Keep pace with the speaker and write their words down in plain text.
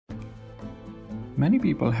Many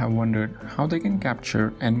people have wondered how they can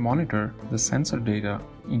capture and monitor the sensor data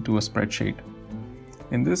into a spreadsheet.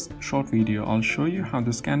 In this short video, I'll show you how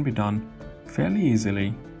this can be done fairly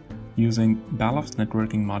easily using Balluff's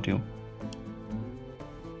networking module.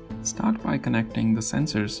 Start by connecting the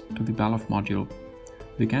sensors to the Balluff module.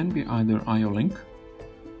 They can be either I/O link,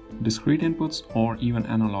 discrete inputs, or even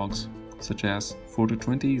analogs such as 4 to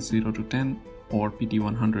 20, 0 to 10, or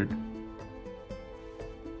PT100.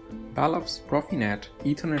 Balluff's Profinet,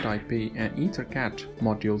 Ethernet IP, and EtherCAT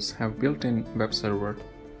modules have built-in web server.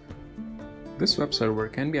 This web server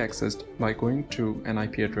can be accessed by going to an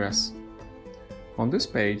IP address. On this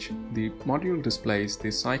page, the module displays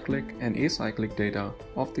the cyclic and acyclic data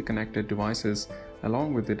of the connected devices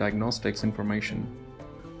along with the diagnostics information.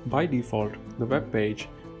 By default, the web page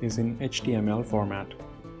is in HTML format.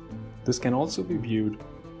 This can also be viewed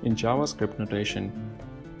in JavaScript notation.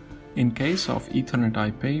 In case of Ethernet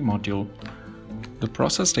IP module, the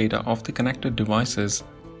process data of the connected devices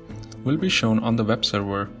will be shown on the web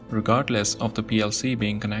server regardless of the PLC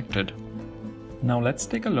being connected. Now let's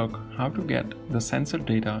take a look how to get the sensor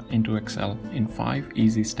data into Excel in 5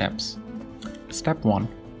 easy steps. Step 1.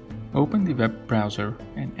 Open the web browser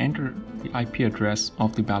and enter the IP address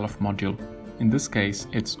of the Balluff module. In this case,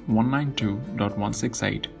 it's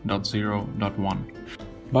 192.168.0.1.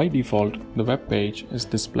 By default, the web page is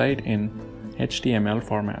displayed in HTML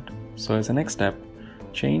format. So as a next step,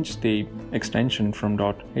 change the extension from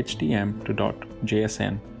 .htm to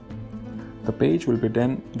 .jsn. The page will be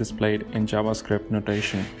then displayed in JavaScript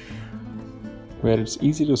notation, where it's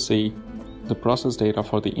easy to see the process data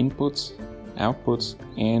for the inputs, outputs,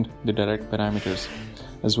 and the direct parameters,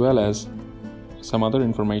 as well as some other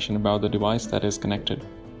information about the device that is connected.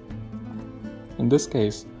 In this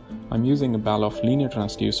case, I'm using a Balluff linear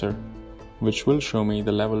transducer, which will show me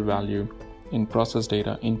the level value in process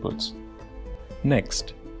data inputs.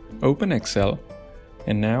 Next, open Excel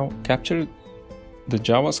and now capture the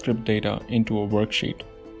JavaScript data into a worksheet.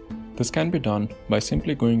 This can be done by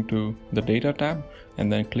simply going to the Data tab and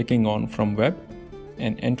then clicking on From Web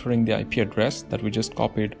and entering the IP address that we just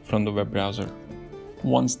copied from the web browser.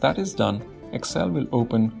 Once that is done, Excel will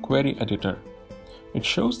open Query Editor. It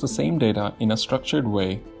shows the same data in a structured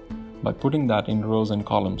way by putting that in rows and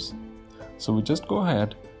columns. So we just go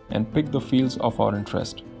ahead and pick the fields of our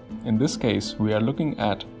interest. In this case, we are looking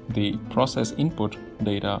at the process input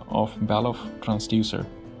data of Balluff transducer.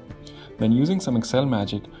 Then using some Excel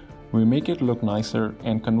magic, we make it look nicer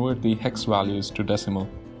and convert the hex values to decimal.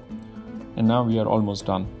 And now we are almost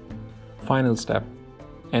done. Final step,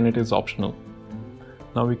 and it is optional.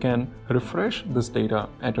 Now we can refresh this data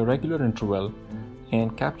at a regular interval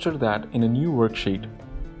and capture that in a new worksheet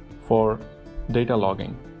for data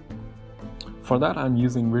logging. For that, I'm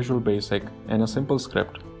using Visual Basic and a simple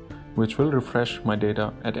script which will refresh my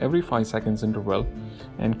data at every 5 seconds interval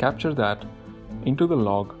and capture that into the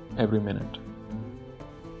log every minute.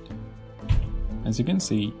 As you can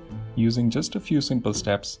see, using just a few simple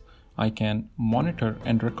steps, I can monitor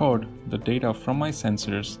and record the data from my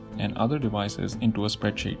sensors and other devices into a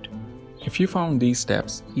spreadsheet. If you found these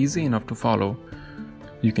steps easy enough to follow,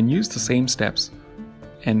 you can use the same steps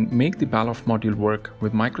and make the Balluff module work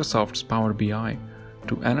with Microsoft's Power BI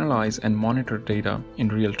to analyze and monitor data in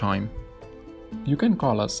real time. You can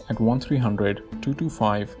call us at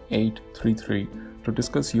 1-300-225-833 to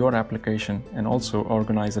discuss your application and also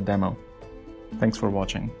organize a demo. Thanks for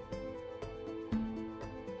watching.